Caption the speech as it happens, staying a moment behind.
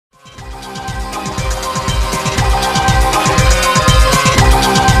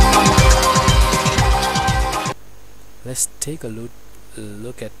let's take a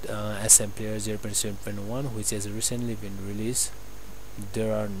look at SMPLAYER 0.7.1, which has recently been released.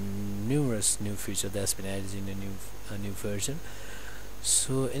 There are numerous new features that's been added in a new version.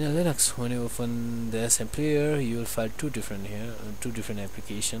 So in a Linux, when you open the SMPLAYER, you will find two different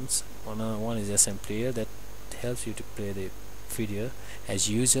applications. One is SMPLAYER that helps you to play the video as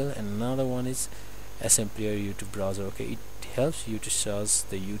usual, and another one is SMPLAYER YouTube browser. Okay, it helps you to search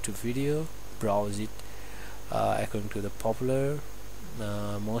the YouTube video, browse it according to the popular,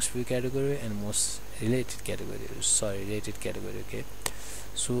 most view category and most related category. Okay,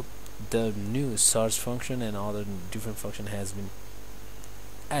 so the new search function and other different function has been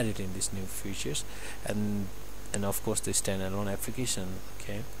added in these new features, and of course the standalone application.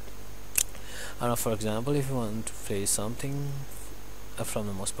 Okay, and for example, if you want to play something from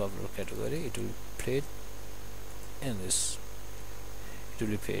the most popular category, it will play it in this. It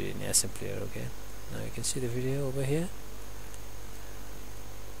will be played in SMPLAYER. Okay, now you can see the video over here.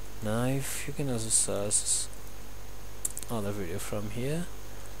 Now if you can also search other video from here.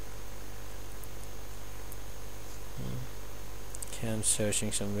 Okay, I'm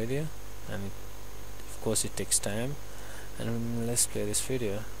searching some video, and of course it takes time, and let's play this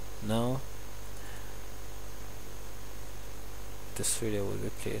video. Now this video will be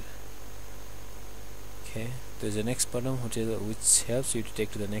played. Okay, there's a next button which helps you to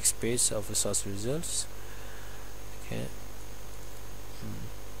take to the next page of the search results. Okay,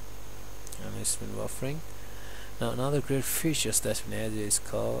 and it's been buffering. Now another great features that's been added is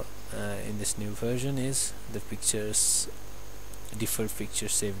called in this new version is the default picture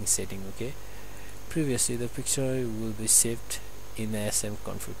saving setting. Okay, previously the picture will be saved in the SM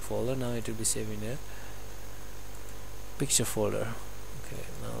config folder. Now it will be saved in the picture folder. Okay,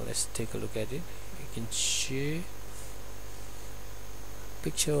 now let's take a look at it. You can see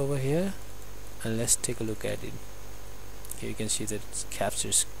picture over here, and let's take a look at it. Okay, you can see that it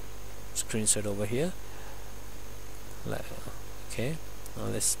captures screenshot over here. Okay, now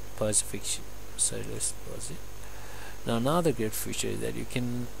let's pause the picture. Sorry, let's pause it. Now another great feature is that you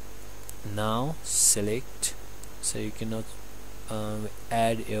can now select, so you cannot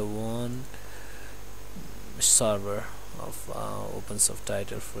add a one server of open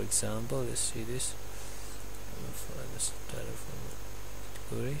subtitle. For example, let's see this. Find the subtitle from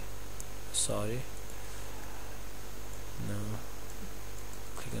category. Sorry. Now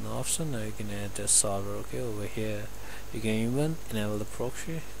click on option. Now you can add a server. Okay, over here you can even enable the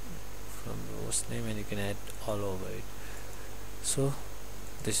proxy from the host name, and you can add all over it. So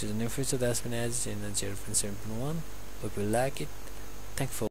this is a new feature that's been added in the 0.7.1. Hope you like it. Thanks for